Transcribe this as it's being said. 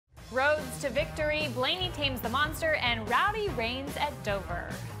Roads to victory, Blaney tames the monster, and Rowdy reigns at Dover.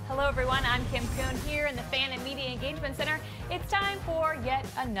 Hello everyone, I'm Kim Coon here in the Fan and Media Engagement Center. It's time for yet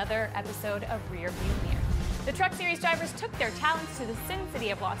another episode of Rearview Mirror. The Truck Series drivers took their talents to the Sin City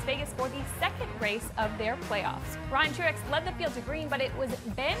of Las Vegas for the second race of their playoffs. Ryan Truex led the field to green, but it was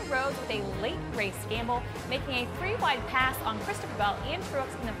Ben Rhodes with a late race gamble, making a three-wide pass on Christopher Bell and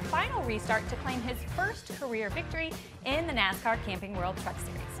Truex in the final restart to claim his first career victory in the NASCAR Camping World Truck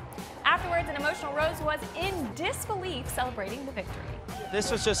Series. Afterwards, an emotional Rhodes was in disbelief celebrating the victory.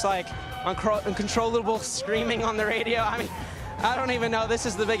 This was just like uncontrollable screaming on the radio. I mean, I don't even know. This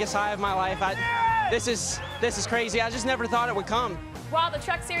is the biggest high of my life. This is crazy. I just never thought it would come. While the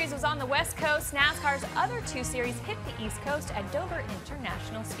Truck Series was on the West Coast, NASCAR's other two series hit the East Coast at Dover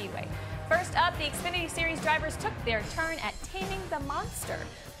International Speedway. First up, the Xfinity Series drivers took their turn at taming the monster.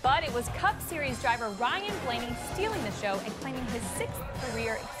 But it was Cup Series driver Ryan Blaney stealing the show and claiming his 6th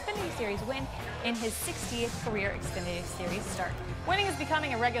career Xfinity Series win in his 60th career Xfinity Series start. Winning is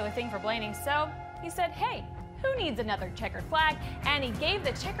becoming a regular thing for Blaney, so he said, hey, who needs another checkered flag? And he gave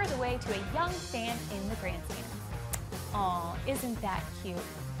the checkers away to a young fan in the grandstands. Aw, isn't that cute?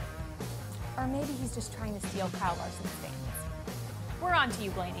 Or maybe he's just trying to steal Kyle Larson's fans. We're on to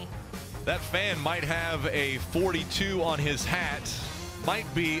you, Blaney. That fan might have a 42 on his hat,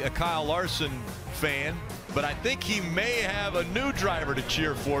 might be a Kyle Larson fan, but I think he may have a new driver to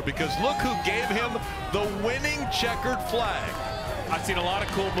cheer for, because look who gave him the winning checkered flag. I've seen a lot of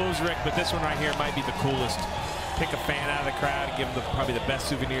cool moves, Rick, but this one right here might be the coolest. Pick a fan out of the crowd and give him probably the best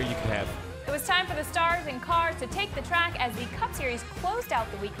souvenir you could have. It was time for the stars and cars to take the track as the Cup Series closed out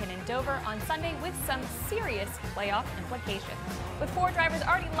the weekend in Dover on Sunday with some serious playoff implications. With 4 drivers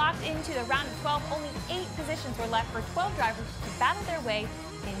already locked into the round of 12, only 8 positions were left for 12 drivers to battle their way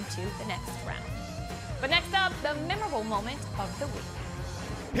into the next round. But next up, the memorable moment of the week.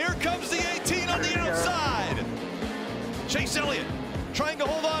 Here comes the 18 on the outside. Chase Elliott trying to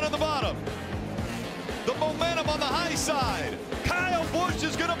hold on the bottom. The momentum on the high side. Kyle Busch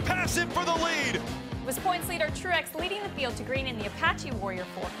is going to pass him for the lead. It was points leader Truex leading the field to green in the Apache Warrior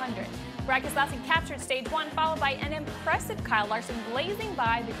 400. Brad Keselowski captured stage 1, followed by an impressive Kyle Larson blazing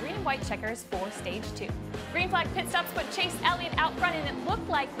by the green and white checkers for stage 2. Green flag pit stops put Chase Elliott out front, and it looked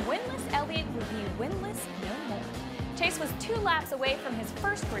like winless Elliott would be winless no more. Chase was 2 laps away from his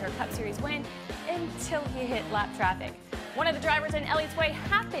first career Cup Series win until he hit lap traffic. One of the drivers in Elliott's way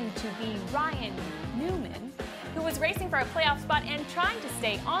happened to be Ryan Newman, who was racing for a playoff spot and trying to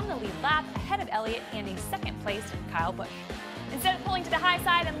stay on the lead lap ahead of Elliott and a second-placed Kyle Busch. Instead of pulling to the high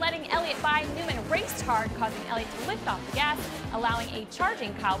side and letting Elliott by, Newman raced hard, causing Elliott to lift off the gas, allowing a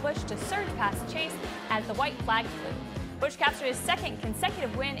charging Kyle Busch to surge past Chase as the white flag flew. Busch captured his 2nd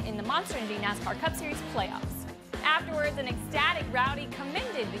consecutive win in the Monster Energy NASCAR Cup Series playoffs. Afterwards, an ecstatic Rowdy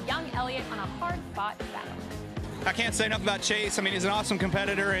commended the young Elliott on a hard-fought battle. I can't say enough about Chase. I mean, he's an awesome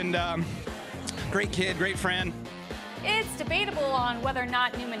competitor and great kid, great friend. It's debatable on whether or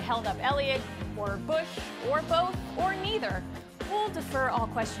not Newman held up Elliott, or Busch, or both, or neither. We'll defer all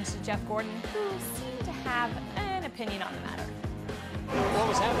questions to Jeff Gordon, who seemed to have an opinion on the matter. What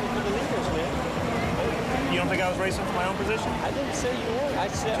was happening for the leaders, man? You don't think I was racing for my own position? I didn't say you were. I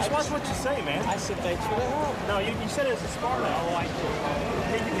said. Just watch what you say, man. I said thanks for the help. No, you said it was a smart now. Oh,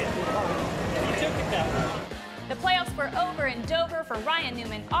 you did. You took it that way. The playoffs were over in Dover for Ryan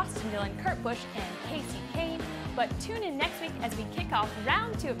Newman, Austin Dillon, Kurt Busch, and Casey Payne. But tune in next week as we kick off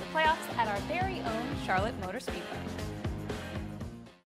round 2 of the playoffs at our very own Charlotte Motor Speedway.